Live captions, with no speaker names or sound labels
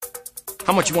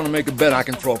How much you want to make a bet I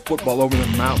can throw a football over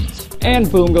the mountains? And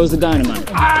boom goes the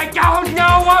dynamite. I don't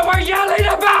know what we're yelling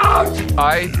about!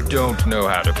 I don't know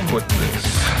how to put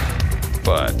this,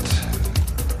 but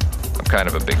I'm kind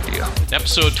of a big deal.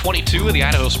 Episode 22 of the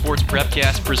Idaho Sports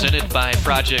Prepcast, presented by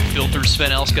Project Filter.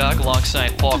 Sven Elskog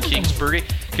alongside Paul Kingsbury,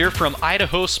 here from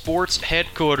Idaho Sports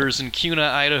headquarters in Kuna,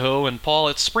 Idaho. And Paul,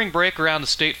 it's spring break around the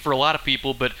state for a lot of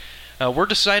people, but we're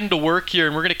deciding to work here,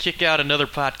 and we're going to kick out another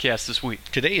podcast this week.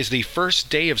 Today is the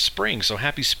first day of spring, so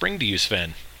happy spring to you,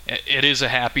 Sven. It is a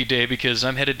happy day because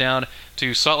I'm headed down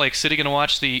to Salt Lake City, going to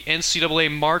watch the NCAA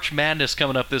March Madness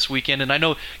coming up this weekend. And I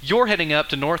know you're heading up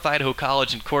to North Idaho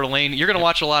College in Coeur d'Alene. You're going to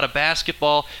watch a lot of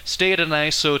basketball, stay at a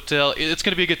nice hotel. It's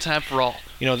going to be a good time for all.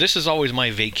 You know, this is always my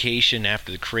vacation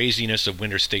after the craziness of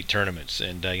winter state tournaments.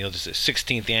 And, this is the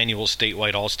 16th annual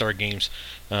statewide all-star games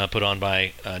put on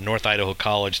by North Idaho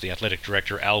College. The athletic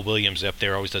director, Al Williams, up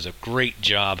there always does a great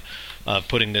job of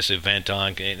putting this event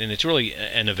on, and it's really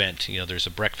an event. You know, there's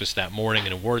a breakfast that morning,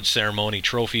 an awards ceremony,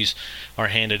 trophies are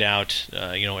handed out.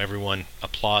 Everyone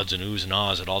applauds and oohs and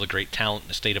ahs at all the great talent in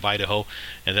the state of Idaho,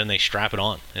 and then they strap it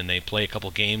on and they play a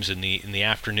couple games in the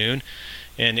afternoon.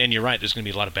 And you're right, there's going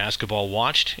to be a lot of basketball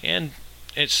watched, and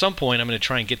at some point I'm going to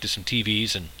try and get to some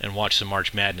TVs and watch some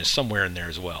March Madness somewhere in there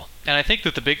as well. And I think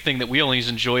that the big thing that we always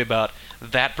enjoy about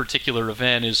that particular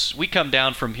event is we come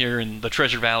down from here in the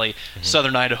Treasure Valley,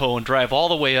 southern Idaho, and drive all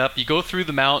the way up. You go through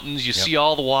the mountains, you see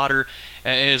all the water.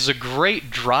 It's a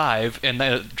great drive, and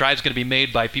that drive's going to be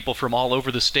made by people from all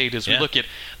over the state as we look at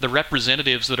the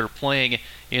representatives that are playing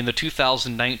in the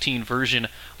 2019 version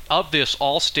of this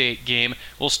all-state game.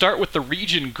 We'll start with the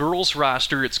region girls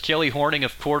roster. It's Kelly Horning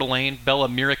of Coeur d'Alene, Bella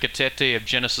Miracatete of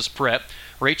Genesis Prep,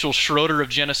 Rachel Schroeder of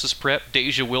Genesis Prep,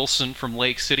 Deja Wilson from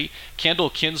Lake City, Kendall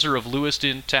Kinzer of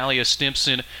Lewiston, Talia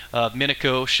Stimpson of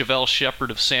Minico, Chevelle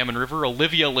Shepard of Salmon River,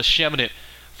 Olivia Lescheminit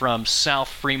from South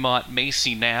Fremont,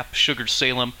 Macy Knapp, Sugar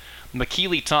Salem,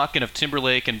 McKeely Tonkin of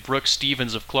Timberlake, and Brooke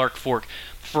Stevens of Clark Fork.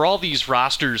 For all these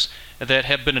rosters that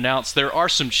have been announced, there are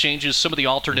some changes. Some of the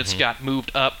alternates got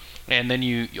moved up, and then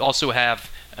you also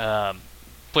have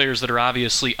players that are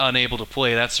obviously unable to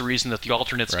play. That's the reason that the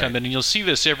alternates come in, and you'll see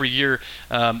this every year.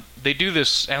 They do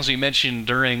this, as we mentioned,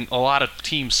 during a lot of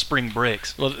teams' spring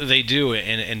breaks. Well, they do,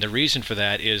 and the reason for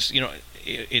that is,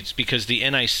 it's because the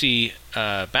NIC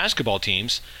basketball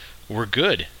teams were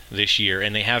good this year,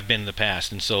 and they have been in the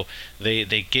past, and so they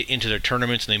get into their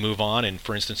tournaments and they move on. And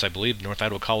for instance, I believe North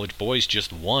Idaho College boys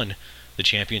just won the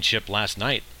championship last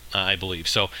night, I believe.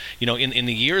 So, in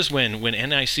the years when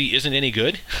NIC isn't any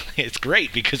good, it's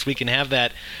great because we can have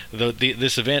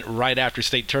this event right after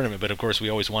state tournament. But of course, we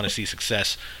always want to see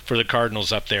success for the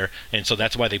Cardinals up there, and so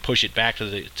that's why they push it back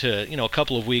to a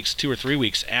couple of weeks, 2 or 3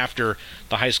 weeks after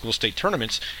the high school state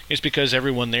tournaments. Is because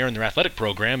everyone there in their athletic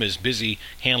program is busy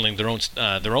handling their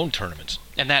own tournaments.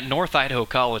 And that North Idaho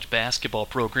College basketball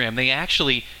program, they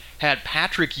actually had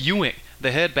Patrick Ewing,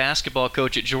 the head basketball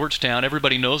coach at Georgetown.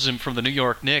 Everybody knows him from the New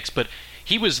York Knicks, but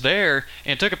he was there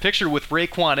and took a picture with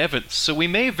Raekwon Evans. So we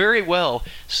may very well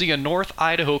see a North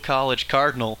Idaho College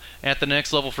Cardinal at the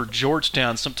next level for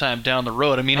Georgetown sometime down the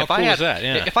road. I mean, if I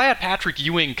had Patrick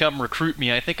Ewing come recruit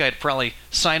me, I think I'd probably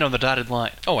sign on the dotted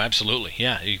line. Oh, absolutely.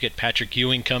 Yeah, you get Patrick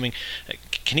Ewing coming.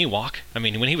 Can he walk? I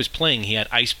mean, when he was playing, he had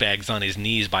ice bags on his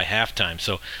knees by halftime,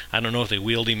 so I don't know if they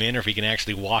wheeled him in or if he can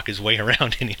actually walk his way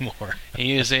around anymore.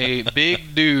 He is a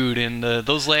big dude, and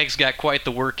those legs got quite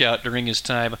the workout during his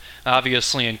time,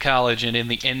 obviously in college and in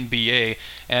the NBA.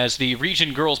 As the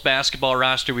region girls basketball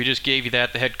roster, we just gave you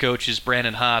that. The head coach is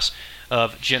Brandon Haas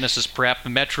of Genesis Prep. The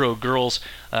Metro girls,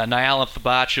 Nyala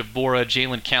Thabach of Bora,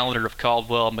 Jalen Callender of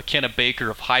Caldwell, McKenna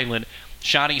Baker of Highland,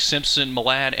 Shawnee Simpson,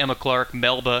 Malad, Emma Clark,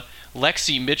 Melba,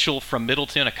 Lexi Mitchell from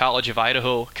Middleton, a College of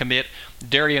Idaho commit.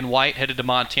 Darian White, headed to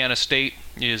Montana State,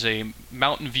 is a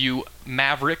Mountain View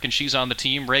Maverick, and she's on the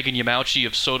team. Reagan Yamauchi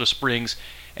of Soda Springs,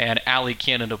 and Allie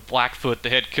Cannon of Blackfoot. The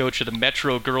head coach of the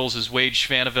Metro girls is Wade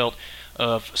Schvanevelt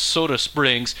of Soda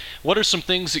Springs. What are some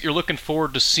things that you're looking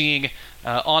forward to seeing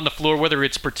on the floor, whether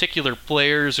it's particular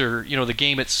players or the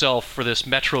game itself for this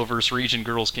Metro versus Region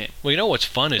girls game? Well, what's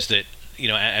fun is that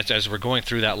as we're going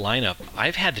through that lineup,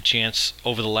 I've had the chance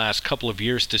over the last couple of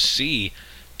years to see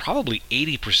probably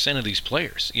 80% of these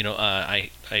players. I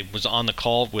was on the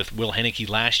call with Will Henneke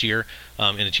last year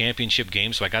in the championship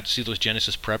game, so I got to see those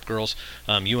Genesis Prep girls.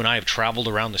 You and I have traveled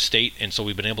around the state, and so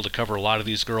we've been able to cover a lot of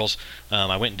these girls.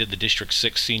 I went and did the District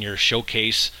 6 Senior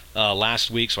Showcase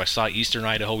last week, so I saw Eastern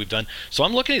Idaho. We've done. So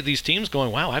I'm looking at these teams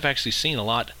going, wow, I've actually seen a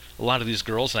lot of these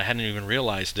girls, and I hadn't even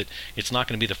realized that it's not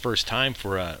going to be the first time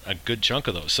for a good chunk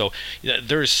of those. So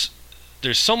there's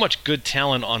so much good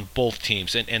talent on both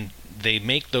teams, and they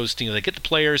make those teams. They get the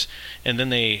players, and then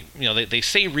they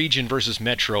say region versus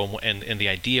metro, and the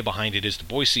idea behind it is the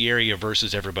Boise area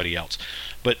versus everybody else.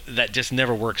 But that just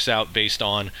never works out based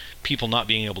on people not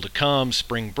being able to come,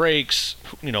 spring breaks,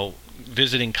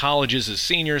 visiting colleges as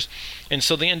seniors, and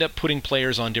so they end up putting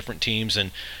players on different teams,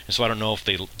 and so I don't know if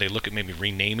they look at maybe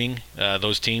renaming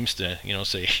those teams to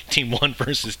say Team 1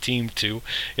 versus Team 2,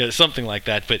 something like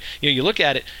that. But you look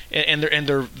at it, and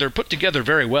they're put together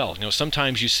very well.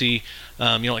 Sometimes you see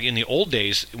like in the old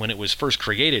days when it was first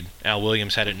created, Al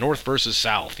Williams had it North versus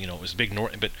South. It was big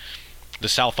North, but the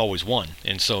South always won,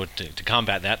 and so to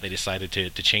combat that, they decided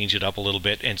to change it up a little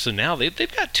bit. And so now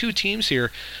they've got two teams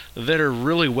here that are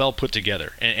really well put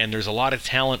together, and there's a lot of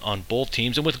talent on both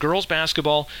teams. And with girls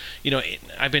basketball,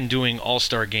 I've been doing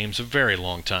all-star games a very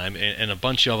long time, and a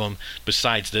bunch of them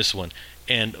besides this one.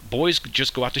 And boys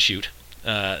just go out to shoot.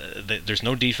 There's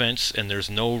no defense, and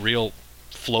there's no real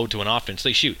flow to an offense.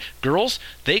 They shoot. Girls,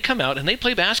 they come out and they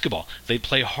play basketball. They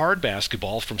play hard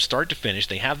basketball from start to finish.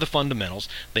 They have the fundamentals.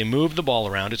 They move the ball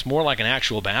around. It's more like an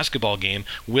actual basketball game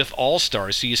with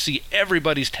all-stars. So you see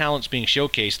everybody's talents being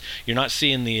showcased. You're not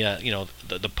seeing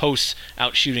the posts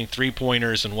out shooting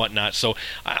three-pointers and whatnot. So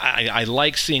I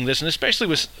like seeing this, and especially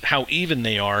with how even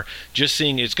they are, just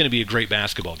seeing it's going to be a great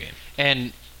basketball game.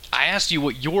 And I asked you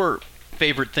what your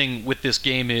favorite thing with this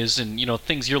game is, and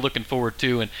things you're looking forward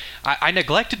to, and I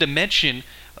neglected to mention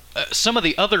some of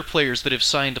the other players that have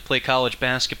signed to play college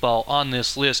basketball on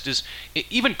this list. Is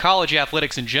even college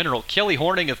athletics in general. Kelly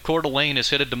Horning of Coeur d'Alene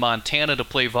is headed to Montana to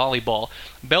play volleyball.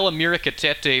 Bella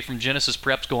Mirikatete from Genesis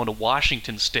Prep's going to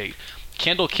Washington State.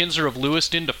 Kendall Kinzer of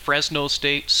Lewiston to Fresno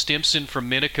State. Stimson from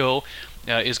Minico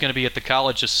is going to be at the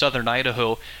College of Southern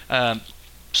Idaho.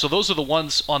 So those are the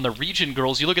ones on the region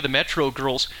girls. You look at the Metro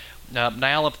girls.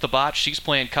 Nyala Thabat, she's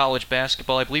playing college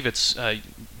basketball. I believe it's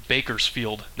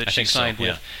Bakersfield that she signed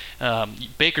with.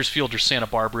 Bakersfield or Santa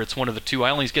Barbara. It's one of the two. I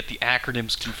always get the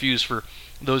acronyms confused for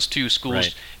those two schools.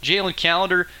 Right. Jalen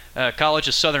Callender, College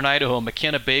of Southern Idaho.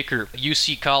 McKenna Baker,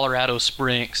 UC Colorado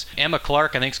Springs. Emma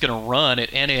Clark, I think, is going to run at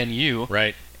NNU.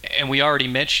 Right. And we already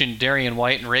mentioned Darian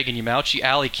White and Reagan Yamauchi.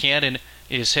 Allie Cannon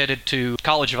is headed to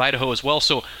College of Idaho as well.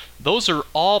 So those are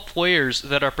all players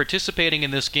that are participating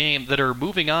in this game that are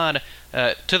moving on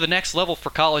to the next level for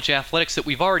college athletics that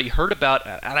we've already heard about.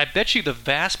 And I bet you the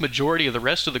vast majority of the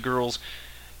rest of the girls,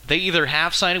 they either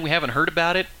have signed it, we haven't heard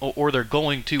about it, or they're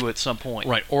going to at some point.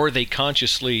 Right, or they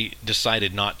consciously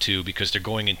decided not to because they're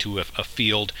going into a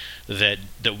field that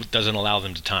doesn't allow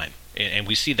them to time. And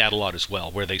we see that a lot as well,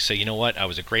 where they say, you know what, I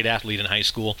was a great athlete in high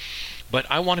school, but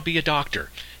I want to be a doctor.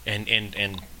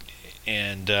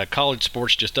 And college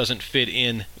sports just doesn't fit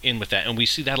in with that, and we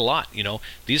see that a lot.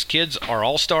 These kids are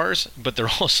all stars, but they're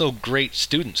also great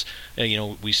students.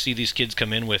 We see these kids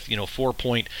come in with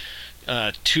 4.2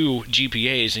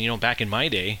 GPAs, and back in my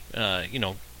day,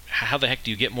 how the heck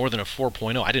do you get more than a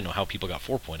 4.0? I didn't know how people got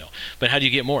 4.0, but how do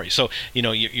you get more? So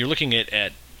you're looking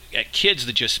at kids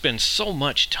that just spend so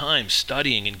much time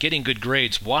studying and getting good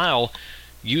grades while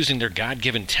using their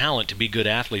God-given talent to be good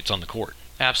athletes on the court.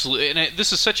 Absolutely, and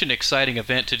this is such an exciting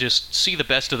event to just see the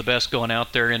best of the best going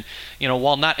out there. And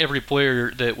while not every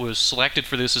player that was selected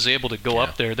for this is able to go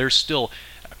up there, there's still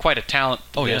quite a talent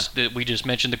list that we just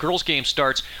mentioned. The girls' game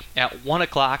starts at 1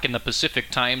 o'clock in the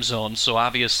Pacific time zone, so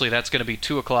obviously that's going to be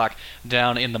 2 o'clock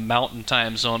down in the Mountain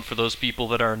time zone for those people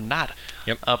that are not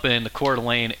up in the Coeur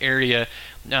d'Alene area.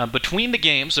 Between the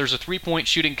games, there's a three-point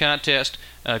shooting contest,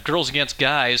 girls against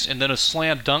guys, and then a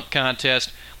slam dunk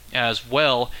contest as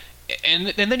well. And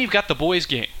then you've got the boys'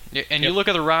 game. And you look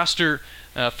at the roster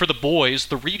for the boys,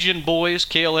 the region boys,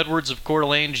 Cale Edwards of Coeur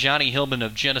d'Alene, Johnny Hillman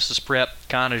of Genesis Prep,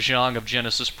 Kana Zhang of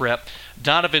Genesis Prep,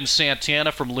 Donovan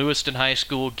Santana from Lewiston High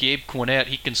School, Gabe Quinnett,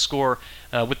 he can score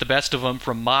with the best of them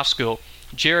from Moscow,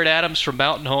 Jared Adams from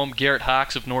Mountain Home, Garrett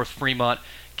Hawks of North Fremont,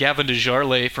 Gavin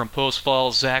DeJarle from Post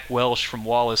Falls, Zach Welsh from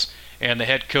Wallace, and the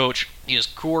head coach is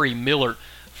Corey Miller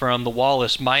from the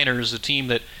Wallace Miners, a team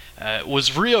that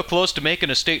was real close to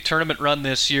making a state tournament run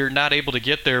this year, not able to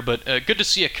get there, but good to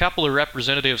see a couple of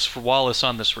representatives for Wallace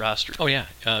on this roster. Oh yeah,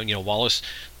 Wallace,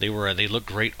 they look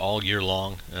great all year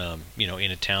long.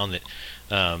 In a town that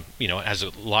has a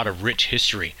lot of rich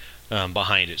history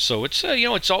behind it. So it's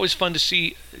it's always fun to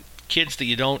see kids that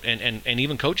you don't, and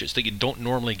even coaches that you don't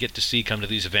normally get to see come to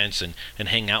these events and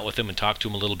hang out with them and talk to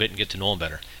them a little bit and get to know them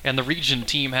better. And the region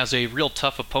team has a real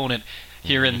tough opponent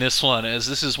here in this one, as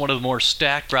this is one of the more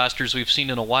stacked rosters we've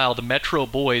seen in a while. The Metro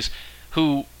boys,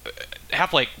 who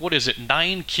have, like, what is it,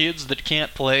 9 kids that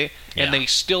can't play, and Yeah. they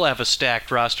still have a stacked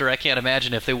roster. I can't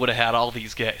imagine if they would have had all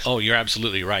these guys. Oh, you're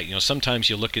absolutely right. Sometimes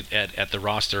you look at the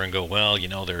roster and go, well,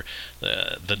 they're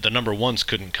the number ones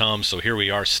couldn't come, so here we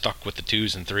are stuck with the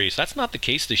 2s and 3s. That's not the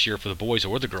case this year for the boys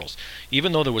or the girls.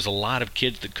 Even though there was a lot of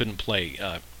kids that couldn't play,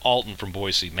 Alton from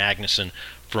Boise, Magnuson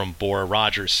from Bora,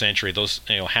 Rogers, Century, those,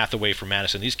 Hathaway from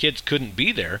Madison. These kids couldn't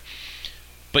be there.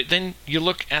 But then you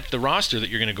look at the roster that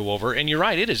you're going to go over, and you're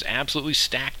right, it is absolutely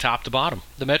stacked top to bottom.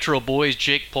 The Metro boys,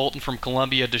 Jake Polton from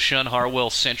Columbia, Deshaun Harwell,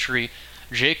 Century,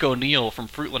 Jake O'Neill from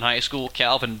Fruitland High School,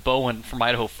 Calvin Bowen from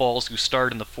Idaho Falls, who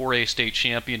starred in the 4A state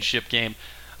championship game,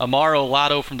 Amaro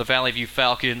Lotto from the Valley View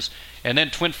Falcons, and then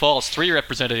Twin Falls, 3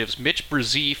 representatives, Mitch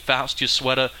Brzee, Faust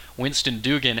Yasweta, Winston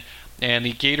Dugan, and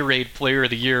the Gatorade Player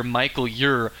of the Year, Michael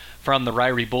Ure from the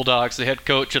Ryrie Bulldogs. The head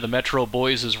coach of the Metro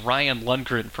boys is Ryan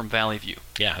Lundgren from Valley View.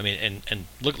 Yeah, I mean, and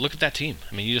look at that team.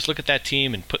 I mean, you just look at that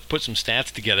team and put some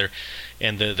stats together,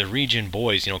 and the region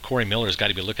boys, Corey Miller's got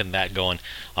to be looking at that going,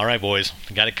 all right, boys,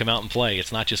 got to come out and play.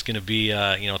 It's not just going to be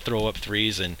throw up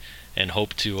threes and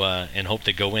hope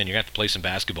they go in. You have to play some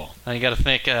basketball. And you got to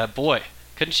think, boy,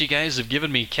 couldn't you guys have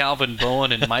given me Calvin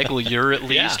Bowen and Michael Ure at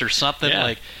least, Yeah. or something? Yeah.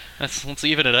 Like, let's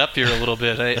even it up here a little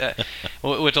bit.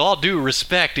 With all due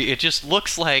respect, it just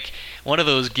looks like one of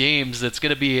those games that's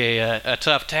going to be a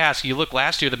tough task. You look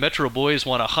last year, the Metro boys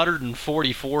won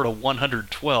 144 to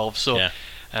 112, so Yeah.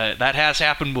 that has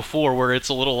happened before where it's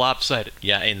a little lopsided.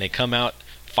 Yeah, and they come out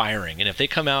firing. And if they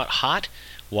come out hot,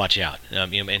 watch out.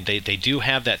 And they do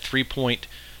have that 3-point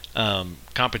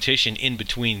competition in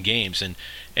between games.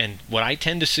 And what I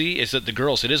tend to see is that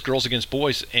it is girls against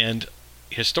boys, and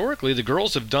historically the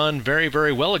girls have done very,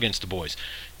 very well against the boys.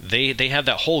 They have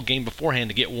that whole game beforehand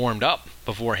to get warmed up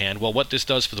beforehand. Well, what this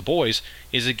does for the boys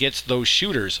is it gets those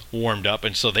shooters warmed up,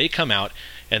 and so they come out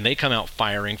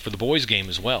firing for the boys game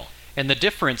as well. And the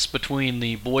difference between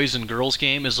the boys and girls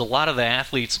game is a lot of the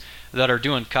athletes that are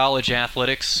doing college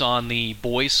athletics on the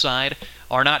boys' side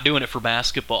are not doing it for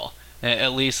basketball,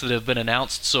 at least that have been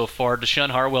announced so far.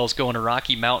 Deshaun Harwell's going to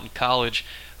Rocky Mountain College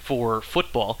for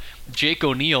football. Jake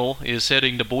O'Neill is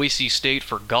heading to Boise State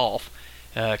for golf.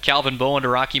 Calvin Bowen to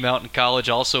Rocky Mountain College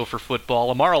also for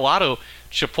football. Amaro Lotto,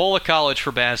 Chipola College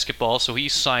for basketball, so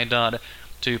he's signed on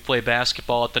to play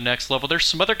basketball at the next level. There's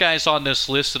some other guys on this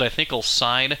list that I think will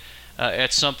sign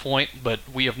at some point, but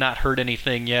we have not heard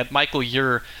anything yet. Michael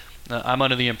Ure, I'm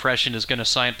under the impression, is going to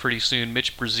sign pretty soon.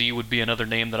 Mitch Brzee would be another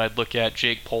name that I'd look at.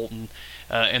 Jake Polton.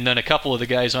 And then a couple of the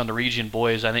guys on the region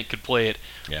boys I think could play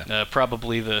at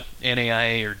probably the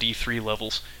NAIA or D3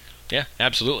 levels. Yeah,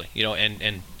 absolutely.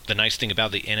 And the nice thing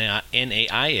about the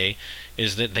NAIA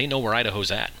is that they know where Idaho's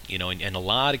at. And a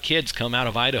lot of kids come out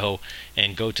of Idaho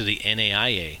and go to the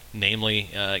NAIA, namely,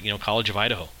 College of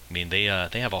Idaho. I mean, they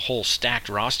have a whole stacked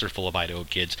roster full of Idaho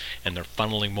kids, and they're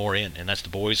funneling more in. And that's the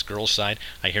boys, girls side.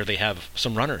 I hear they have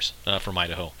some runners from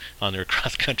Idaho on their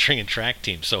cross country and track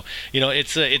team. So,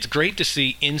 it's great to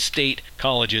see in-state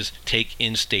colleges take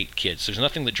in-state kids. There's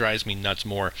nothing that drives me nuts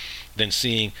more than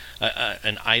seeing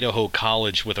an Idaho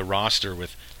college with a roster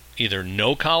with either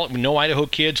no Idaho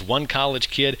kids, one college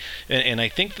kid, and I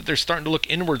think that they're starting to look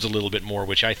inwards a little bit more,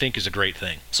 which I think is a great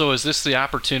thing. So is this the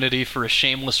opportunity for a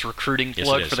shameless recruiting Yes,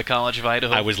 plug it is. for the College of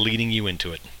Idaho? I was leading you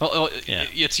into it. Yeah.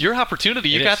 It's your opportunity.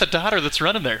 You It got is. the daughter that's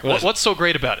running there. Well, What's so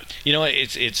great about it?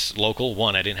 It's local.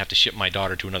 One, I didn't have to ship my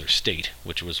daughter to another state,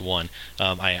 which was one.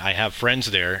 I have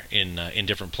friends there in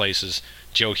different places.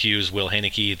 Joe Hughes, Will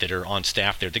Henneke, that are on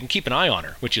staff there. They can keep an eye on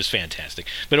her, which is fantastic.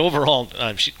 But overall,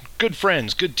 good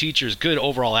friends, good teachers, good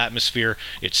overall atmosphere.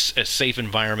 It's a safe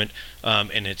environment,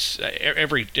 and it's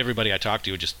everybody I talk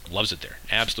to just loves it there.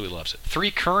 Absolutely loves it.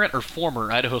 3 current or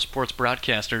former Idaho sports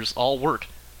broadcasters all work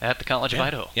at the College of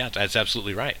Idaho. Yeah, that's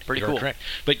absolutely right. Pretty You're cool. correct.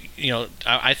 But,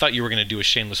 I thought you were going to do a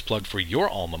shameless plug for your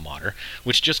alma mater,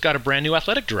 which just got a brand new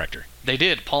athletic director. They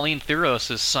did. Pauline Theros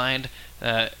is signed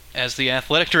as the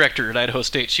athletic director at Idaho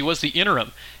State. She was the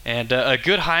interim, and a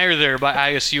good hire there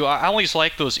by ISU. I always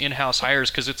like those in-house hires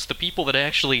because it's the people that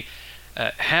actually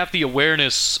have the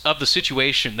awareness of the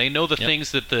situation. They know the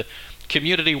things that the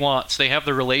community wants. They have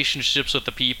the relationships with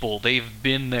the people. They've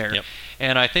been there. Yep.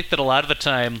 And I think that a lot of the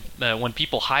time when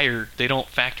people hire, they don't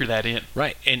factor that in.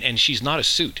 Right, and she's not a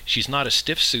suit. She's not a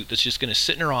stiff suit that's just going to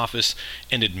sit in her office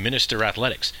and administer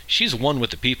athletics. She's one with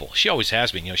the people. She always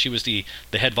has been. She was the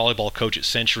head volleyball coach at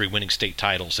Century, winning state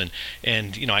titles, and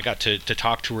I got to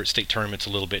talk to her at state tournaments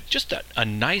a little bit. Just a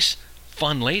nice,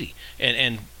 fun lady,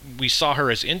 and we saw her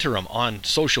as interim on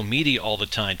social media all the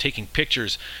time, taking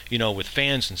pictures, with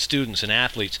fans and students and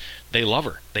athletes. They love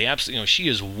her. They absolutely, she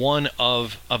is one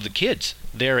of the kids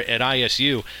there at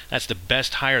ISU. That's the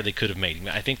best hire they could have made.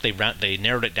 I think they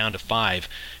narrowed it down to 5,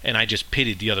 and I just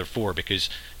pitied the other 4 because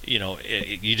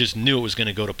you just knew it was going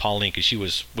to go to Pauline because she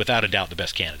was without a doubt the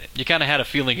best candidate. You kind of had a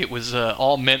feeling it was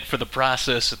all meant for the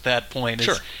process at that point.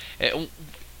 Sure.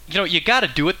 You got to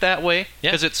do it that way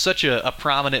because it's such a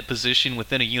prominent position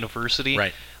within a university.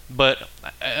 Right. But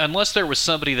unless there was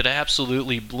somebody that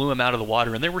absolutely blew him out of the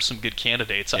water, and there were some good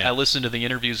candidates. I listened to the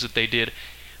interviews that they did,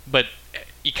 but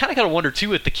you kind of got to wonder,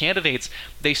 too, if the candidates,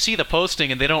 they see the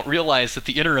posting and they don't realize that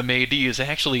the interim AD is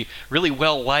actually really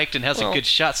well-liked and has a good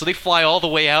shot. So they fly all the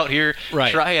way out here,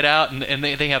 try it out, and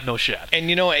they have no shot. And,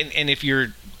 and if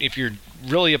you're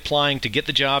really applying to get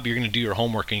the job, you're going to do your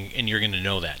homework and you're going to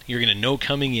know that. You're going to know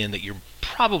coming in that you're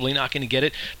probably not going to get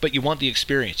it, but you want the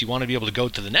experience. You want to be able to go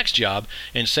to the next job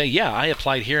and say, yeah, I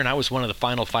applied here and I was one of the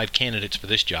final 5 candidates for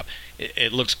this job.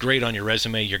 It looks great on your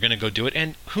resume. You're going to go do it,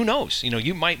 and who knows?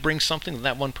 You might bring something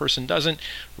that one person doesn't.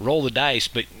 Roll the dice,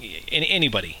 but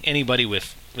anybody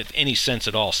with any sense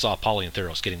at all saw Pauline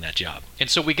Theros getting that job. And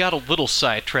so we got a little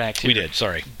sidetracked here. We did,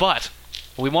 sorry. But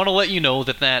we want to let you know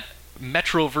that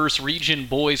Metroverse Region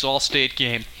Boys All-State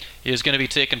game is going to be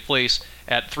taking place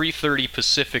at 3:30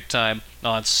 Pacific time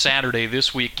on Saturday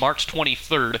this week, March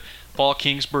 23rd. Paul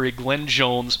Kingsbury, Glenn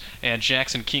Jones, and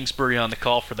Jackson Kingsbury on the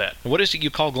call for that. What is it you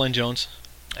call Glenn Jones?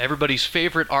 Everybody's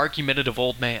favorite argumentative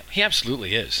old man. He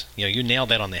absolutely is. You nailed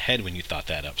that on the head when you thought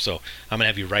that up. So I'm going to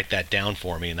have you write that down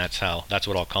for me, and that's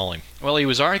what I'll call him. Well, he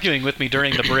was arguing with me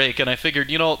during the break, and I figured,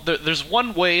 there's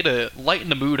one way to lighten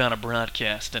the mood on a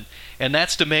broadcast, and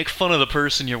that's to make fun of the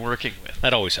person you're working with.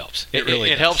 That always helps. It really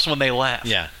It helps when they laugh.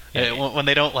 Yeah. When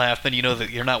they don't laugh, then you know that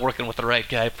you're not working with the right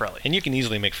guy, probably. And you can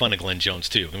easily make fun of Glenn Jones,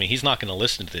 too. I mean, he's not going to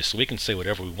listen to this, so we can say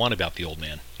whatever we want about the old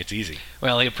man. It's easy.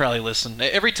 Well, he'll probably listen.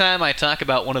 Every time I talk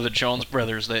about one of the Jones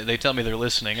brothers, they tell me they're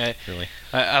listening. Really?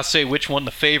 I'll say which one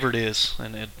the favorite is,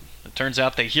 and it turns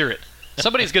out they hear it.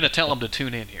 Somebody's going to tell them to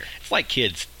tune in here. It's like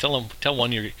kids. Tell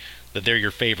one that they're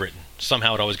your favorite, and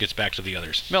somehow it always gets back to the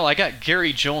others. Well, I got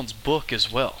Gary Jones' book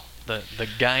as well. The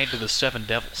Guide to the Seven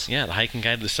Devils. Yeah, the Hiking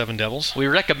Guide to the Seven Devils. We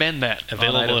recommend that.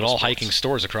 Available at all hiking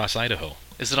stores across Idaho.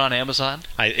 Is it on Amazon?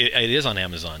 It is on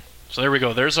Amazon. So there we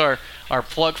go. There's our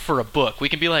plug for a book. We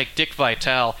can be like Dick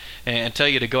Vitale and tell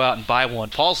you to go out and buy one.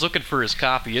 Paul's looking for his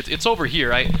copy. It's over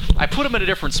here. I put him in a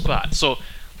different spot. So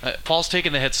Paul's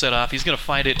taking the headset off. He's going to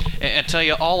find it and tell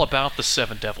you all about the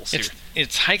Seven Devils here.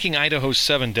 It's Hiking Idaho's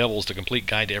Seven Devils, the complete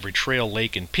guide to every trail,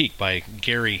 lake, and peak by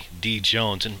Gary D.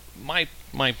 Jones. And my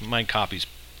copy's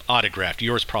autographed.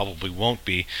 Yours probably won't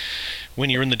be. When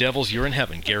you're in the Devils, you're in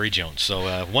heaven, Gary Jones.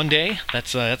 So one day,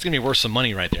 that's going to be worth some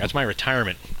money right there. That's my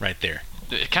retirement right there.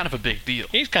 Kind of a big deal.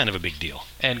 He's kind of a big deal.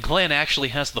 And Glenn actually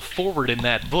has the foreword in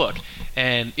that book.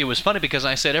 And it was funny because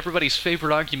I said everybody's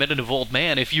favorite argumentative old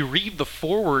man. If you read the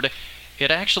foreword,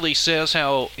 it actually says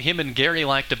how him and Gary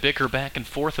like to bicker back and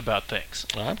forth about things.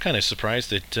 Well, I'm kind of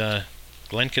surprised that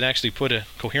Glenn could actually put a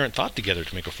coherent thought together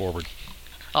to make a foreword.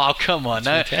 Oh, come on.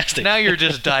 Now you're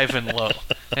just diving low.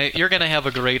 Hey, you're going to have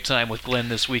a great time with Glenn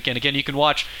this weekend. Again, you can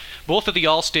watch both of the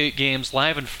All-State games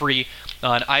live and free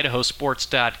on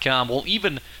idahosports.com. We'll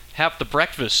even have the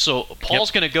breakfast. So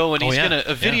Paul's going to go and he's going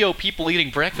to video people eating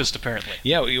breakfast, apparently.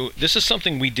 Yeah, this is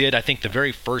something we did, I think, the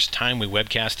very first time we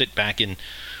webcast it back in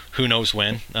who knows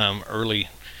when, early,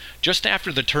 just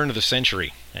after the turn of the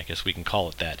century, I guess we can call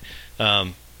it that.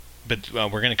 But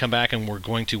we're going to come back and we're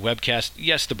going to webcast,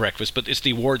 yes, the breakfast, but it's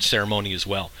the awards ceremony as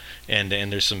well. And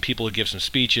there's some people who give some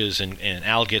speeches, and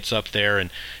Al gets up there, and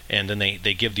then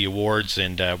they give the awards,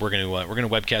 and we're going to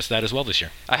webcast that as well this year.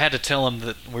 I had to tell him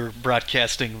that we're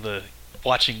broadcasting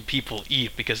watching people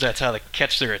eat because that's how they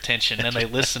catch their attention, and they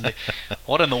listen to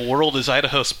what in the world does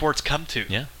Idaho sports come to.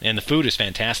 Yeah, and the food is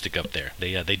fantastic up there.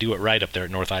 They do it right up there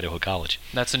at North Idaho College.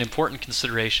 That's an important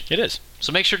consideration. It is.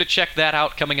 So make sure to check that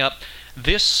out coming up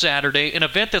this Saturday, an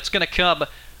event that's going to come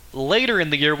later in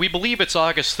the year. We believe it's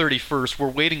August 31st. We're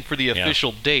waiting for the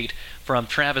official date from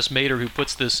Travis Mader, who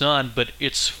puts this on, but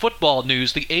it's football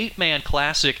news. The 8-man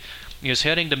Classic is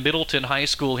heading to Middleton High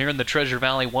School here in the Treasure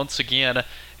Valley once again,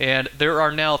 and there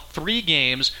are now 3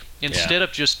 games instead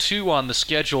of just 2 on the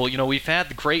schedule. You know, we've had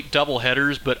the great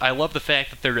doubleheaders, but I love the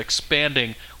fact that they're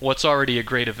expanding what's already a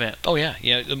great event. Oh, yeah.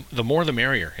 The more the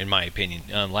merrier, in my opinion.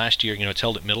 Last year, it's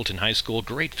held at Middleton High School,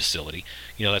 great facility.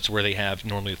 That's where they have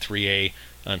normally the 3A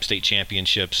state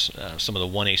championships, some of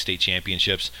the 1A state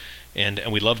championships, and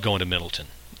we love going to Middleton.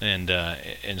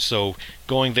 And so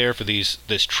going there for this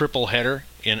triple header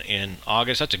in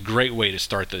August, that's a great way to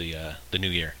start the new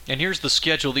year. And here's the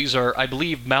schedule. These are, I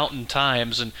believe, Mountain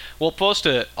Times, and we'll post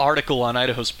an article on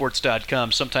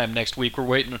idahosports.com sometime next week. We're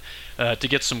waiting to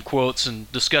get some quotes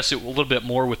and discuss it a little bit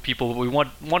more with people. But we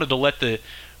wanted to let the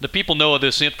people know of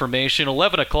this information.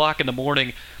 11 o'clock in the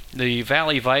morning, the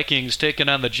Valley Vikings taking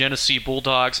on the Genesee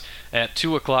Bulldogs. At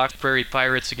 2 o'clock, Prairie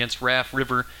Pirates against Raft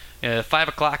River. 5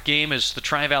 o'clock game is the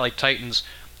Tri-Valley Titans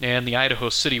and the Idaho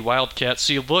City Wildcats.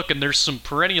 So you look, and there's some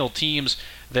perennial teams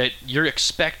that you're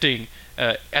expecting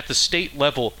at the state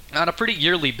level on a pretty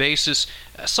yearly basis.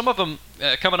 Some of them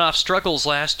coming off struggles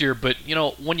last year, but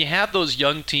when you have those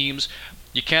young teams,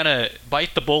 you kind of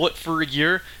bite the bullet for a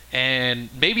year, and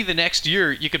maybe the next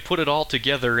year you can put it all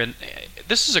together. And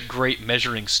this is a great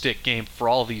measuring stick game for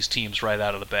all these teams right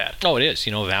out of the bat. Oh, it is.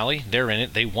 Valley, they're in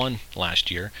it. They won last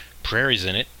year. Prairie's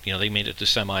in it. They made it to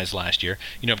semis last year.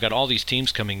 I've got all these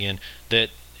teams coming in that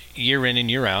year in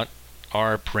and year out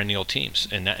are perennial teams.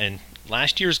 And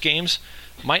last year's games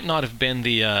might not have been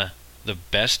the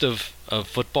best of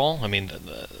football. I mean,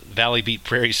 the Valley beat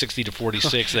Prairie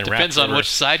 60-46. Then Depends on which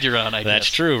side you're on, I guess. That's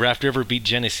true. Raft River beat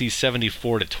Genesee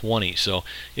 74-20. So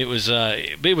it was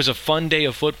a fun day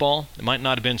of football. It might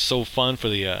not have been so fun for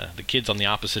the kids on the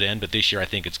opposite end, but this year I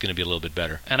think it's going to be a little bit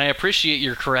better. And I appreciate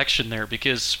your correction there,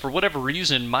 because for whatever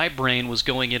reason, my brain was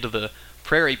going into the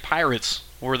Prairie Pirates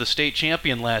were the state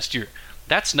champion last year.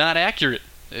 That's not accurate.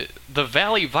 The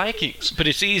Valley Vikings. But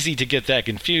it's easy to get that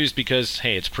confused because,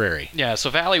 hey, it's Prairie. Yeah, so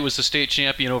Valley was the state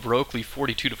champion over Oakley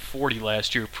 42-40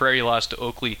 last year. Prairie lost to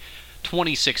Oakley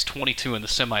 26-22 in the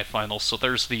semifinals. So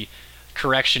there's the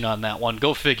correction on that one.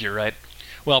 Go figure, right?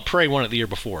 Well, Prairie won it the year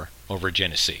before over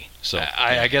Genesee. So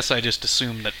I guess I just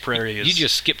assumed that Prairie is... You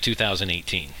just skipped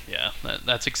 2018. Yeah,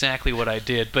 that's exactly what I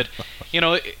did. But,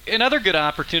 another good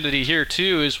opportunity here,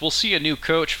 too, is we'll see a new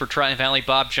coach for Tri-Valley.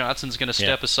 Bob Johnson's going to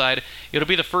step aside. It'll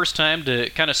be the first time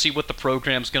to kind of see what the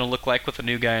program's going to look like with a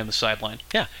new guy on the sideline.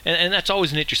 Yeah, and that's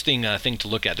always an interesting thing to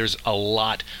look at. There's a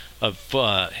lot of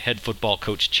head football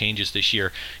coach changes this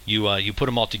year. You put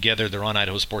them all together. They're on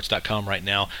idahosports.com right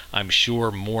now. I'm sure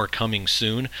more coming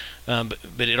soon. But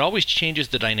it always changes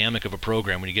the dynamic of a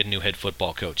program when you get a new head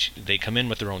football coach. They come in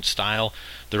with their own style,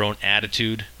 their own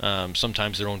attitude,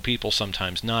 sometimes their own people,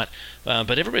 sometimes not.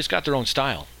 But everybody's got their own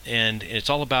style. And it's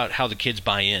all about how the kids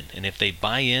buy in. And if they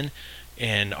buy in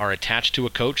and are attached to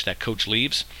a coach, that coach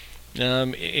leaves,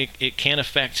 it can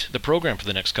affect the program for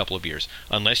the next couple of years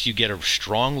unless you get a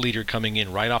strong leader coming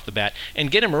in right off the bat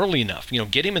and get him early enough.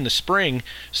 Get him in the spring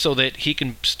so that he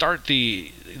can start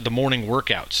the morning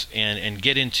workouts and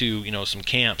get into some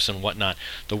camps and whatnot.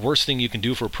 The worst thing you can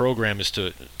do for a program is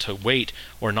to wait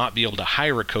or not be able to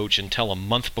hire a coach until a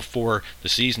month before the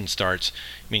season starts.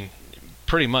 I mean,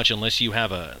 pretty much, unless you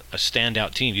have a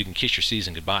standout team, you can kiss your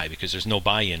season goodbye because there's no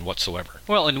buy-in whatsoever.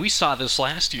 Well, and we saw this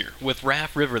last year with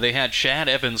Raft River. They had Chad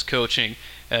Evans coaching,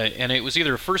 and it was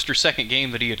either a first or second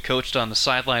game that he had coached on the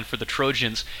sideline for the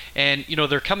Trojans. And,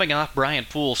 they're coming off Brian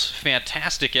Poole's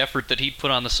fantastic effort that he'd put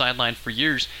on the sideline for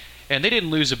years. And they didn't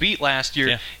lose a beat last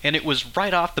year, and it was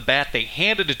right off the bat. They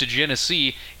handed it to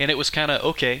Genesee, and it was kind of,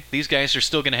 okay, these guys are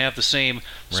still going to have the same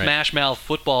smash-mouth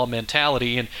football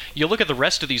mentality. And you look at the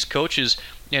rest of these coaches,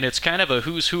 and it's kind of a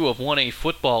who's who of 1A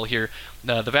football here.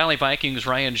 The Valley Vikings,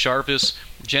 Ryan Jarvis,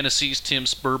 Genesee's Tim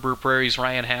Sperber, Prairie's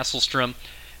Ryan Hasselstrom,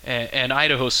 and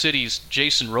Idaho City's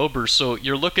Jason Rober. So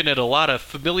you're looking at a lot of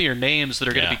familiar names that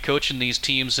are going to be coaching these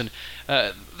teams, and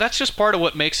that's just part of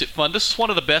what makes it fun. This is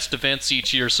one of the best events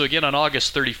each year. So again, on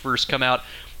August 31st, come out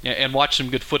and watch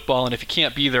some good football. And if you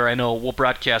can't be there, I know we'll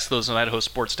broadcast those on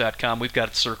idahosports.com. We've got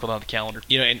it circled on the calendar.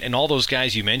 And all those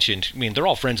guys you mentioned, I mean, they're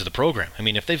all friends of the program. I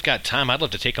mean, if they've got time, I'd love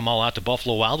to take them all out to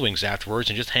Buffalo Wild Wings afterwards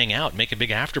and just hang out and make a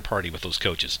big after party with those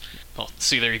coaches. Well,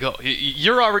 see, there you go.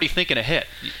 You're already thinking ahead.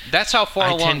 That's how far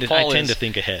along Paul is. I tend to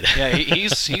think ahead. Yeah,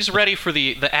 he's ready for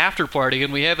the after party,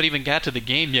 and we haven't even got to the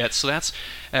game yet. So that's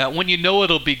when you know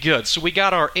it'll be good. So we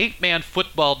got our 8-man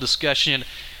football discussion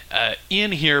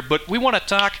in here, but we want to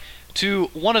talk to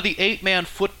one of the 8-man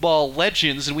football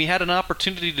legends, and we had an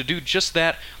opportunity to do just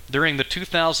that during the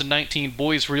 2019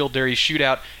 Boys Real Dairy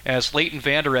Shootout as Leighton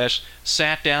Vander Esch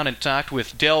sat down and talked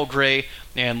with Del Gray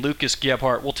and Lucas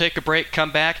Gebhardt. We'll take a break,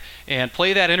 come back, and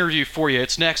play that interview for you.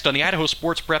 It's next on the Idaho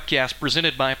Sports Prepcast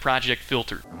presented by Project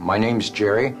Filter. My name's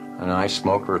Jerry, and I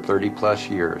smoked for 30-plus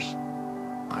years.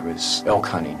 I was elk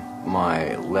hunting.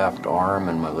 My left arm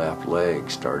and my left leg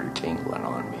started tingling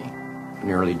on me. I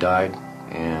nearly died,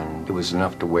 and it was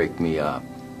enough to wake me up.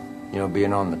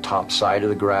 Being on the top side of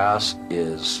the grass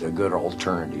is a good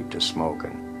alternative to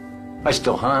smoking. I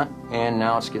still hunt, and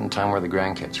now it's getting time where the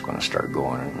grandkids are going to start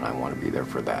going, and I want to be there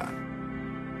for that.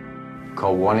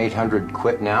 Call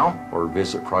 1-800-QUIT-NOW or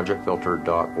visit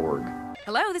projectfilter.org.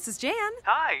 Hello, this is Jan.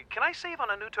 Hi, can I save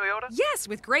on a new Toyota? Yes,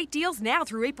 with great deals now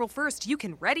through April 1st, you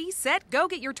can ready, set, go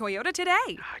get your Toyota today.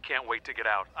 I can't wait to get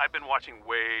out. I've been watching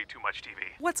way too much TV.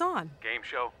 What's on? Game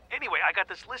show. Anyway, I got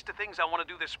this list of things I want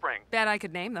to do this spring. Bet I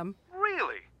could name them.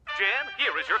 Really? Jan,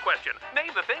 here is your question.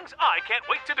 Name the things I can't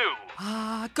wait to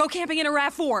do. Go camping in a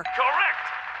RAV4. Correct.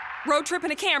 Road trip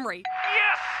in a Camry.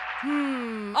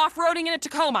 Yes. Off-roading in a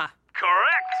Tacoma.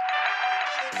 Correct.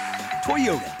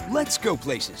 Toyota, let's go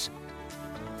places.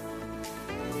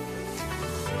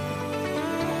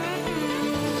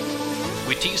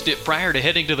 We teased it prior to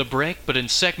heading to the break, but in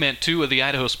segment 2 of the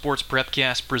Idaho Sports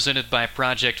Prepcast presented by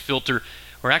Project Filter,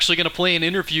 we're actually going to play an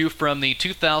interview from the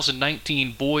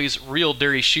 2019 Boys Real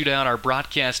Dairy Shootout. Our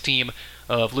broadcast team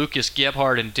of Lucas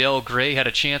Gebhardt and Dell Gray had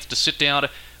a chance to sit down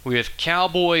with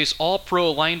Cowboys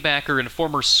All-Pro linebacker and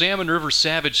former Salmon River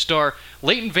Savage star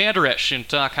Leighton Vander Esch and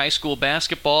talk high school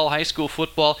basketball, high school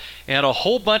football, and a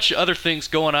whole bunch of other things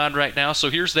going on right now.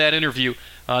 So here's that interview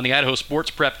on the Idaho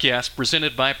Sports Prepcast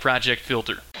presented by Project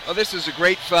Filter. Well, this is a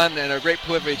great fun and a great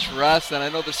privilege for us, and I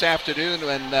know this afternoon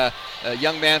when a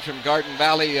young man from Garden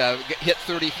Valley hit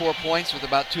 34 points with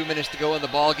about 2 minutes to go in the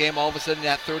ball game, all of a sudden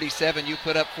that 37 you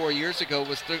put up 4 years ago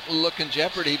was looking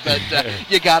jeopardy, but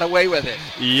you got away with it.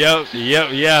 Yeah.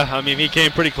 I mean, he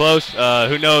came pretty close.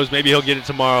 Who knows? Maybe he'll get it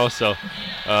tomorrow, so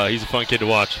he's a fun kid to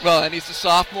watch. Well, and he's a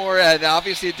sophomore, and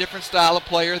obviously a different style of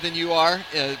player than you are.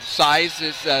 Size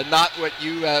is not what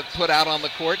you put out on the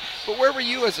court, but where were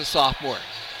you as a sophomore?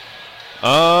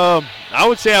 I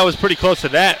would say I was pretty close to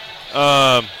that.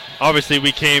 Obviously,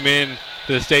 we came in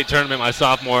to the state tournament my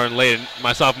sophomore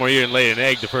year and laid an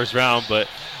egg the first round. But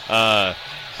I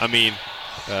mean,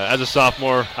 as a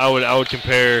sophomore, I would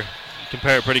compare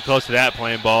it pretty close to that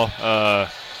playing ball.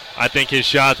 I think his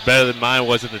shot's better than mine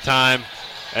was at the time,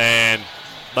 and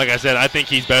like I said, I think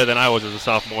he's better than I was as a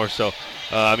sophomore. So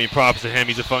I mean, props to him.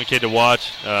 He's a fun kid to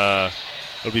watch.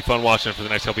 It'll be fun watching him for the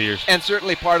next couple of years. And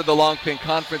certainly part of the Longpin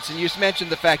Conference. And you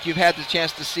mentioned the fact you've had the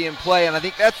chance to see him play, and I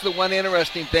think that's the one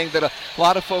interesting thing that a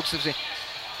lot of folks have seen.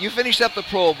 You finished up the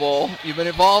Pro Bowl. You've been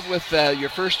involved with your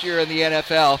first year in the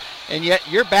NFL, and yet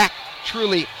you're back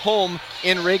truly home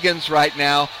in Riggins right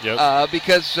now. Yep.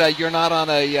 Because you're not on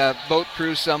a boat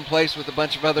cruise someplace with a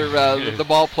bunch of other the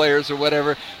ball players or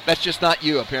whatever. That's just not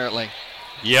you, apparently.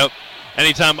 Yep.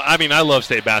 Anytime. I mean, I love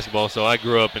state basketball, so I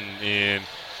grew up in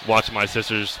watching my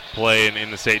sisters play in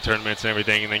the state tournaments and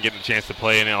everything, and then getting a chance to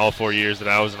play in it all 4 years that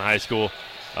I was in high school.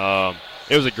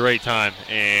 It was a great time,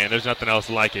 and there's nothing else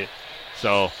like it.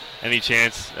 So any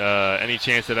chance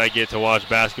that I get to watch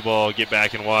basketball, get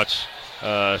back and watch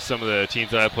some of the teams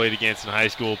that I played against in high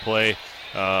school play,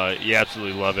 you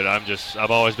absolutely love it. I've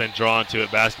always been drawn to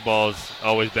it. Basketball has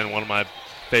always been one of my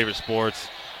favorite sports.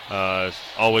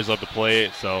 Always love to play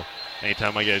it. So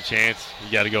anytime I get a chance,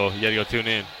 you got to go tune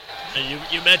in. And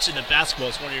you mentioned that basketball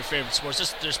is one of your favorite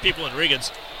sports. There's people in Riggins,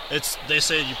 they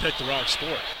say you picked the wrong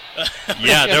sport.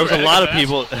 Yeah, there was a lot of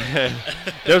people.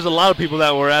 There was a lot of people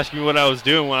that were asking me what I was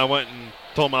doing when I went and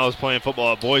told them I was playing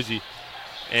football at Boise,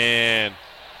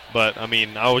 but I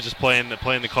mean I was just playing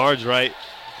the cards right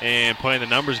and playing the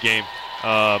numbers game.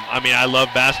 I mean I love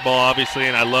basketball obviously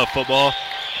and I love football,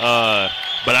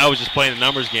 but I was just playing the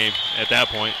numbers game at that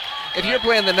point. If you're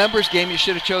playing the numbers game, you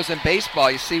should have chosen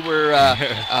baseball. You see where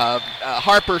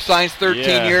Harper signs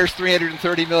 13 years,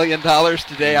 $330 million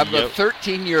today. I've got a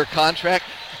 13-year contract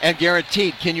and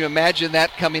guaranteed. Can you imagine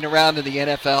that coming around in the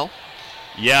NFL?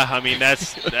 Yeah, I mean,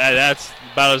 that's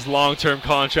about as long-term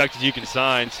contract as you can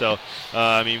sign. So,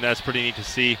 I mean, that's pretty neat to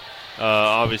see,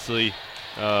 obviously,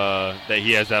 that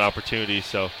he has that opportunity.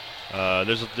 So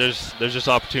there's just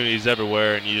opportunities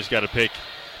everywhere, and you just got to pick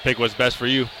what's best for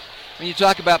you. When you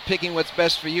talk about picking what's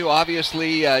best for you,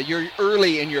 obviously you're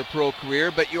early in your pro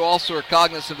career, but you also are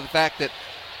cognizant of the fact that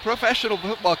professional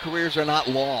football careers are not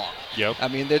long. Yep. I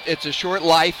mean, it's a short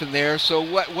life in there. So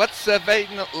what's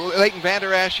Leighton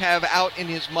Vander Esch have out in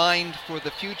his mind for the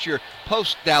future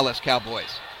post-Dallas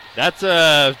Cowboys? That's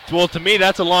well, to me,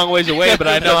 that's a long ways away, but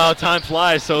I know how time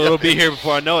flies, so it'll be here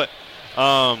before I know it.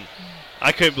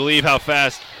 I couldn't believe how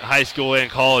fast high school and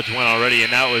college went already,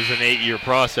 and that was an 8-year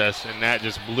process, and that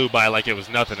just blew by like it was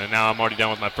nothing. And now I'm already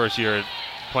done with my first year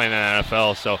playing in the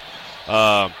NFL. So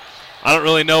I don't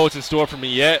really know what's in store for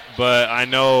me yet, but I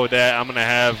know that I'm going to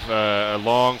have a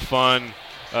long, fun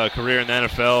career in the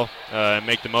NFL and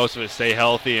make the most of it, stay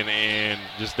healthy, and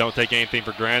just don't take anything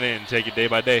for granted and take it day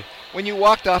by day. When you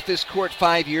walked off this court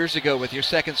 5 years ago with your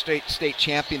second straight state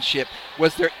championship,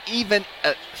 was there even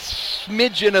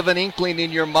smidgen of an inkling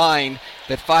in your mind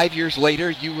that 5 years later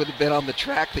you would have been on the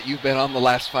track that you've been on the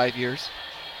last 5 years?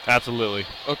 Absolutely.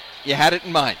 Oh, you had it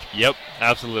in mind? Yep,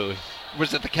 absolutely.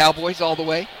 Was it the Cowboys all the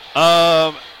way?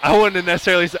 I wouldn't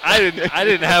necessarily say, I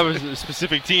didn't have a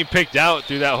specific team picked out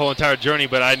through that whole entire journey,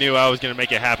 but I knew I was going to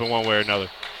make it happen one way or another.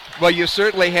 Well, you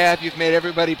certainly have. You've made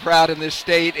everybody proud in this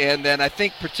state, and then I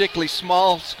think particularly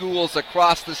small schools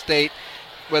across the state,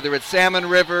 whether it's Salmon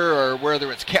River or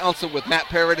whether it's Council with Matt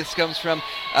Paradis comes from,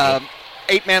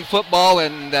 8-man football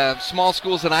and small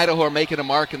schools in Idaho are making a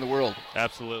mark in the world.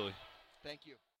 Absolutely. Thank you.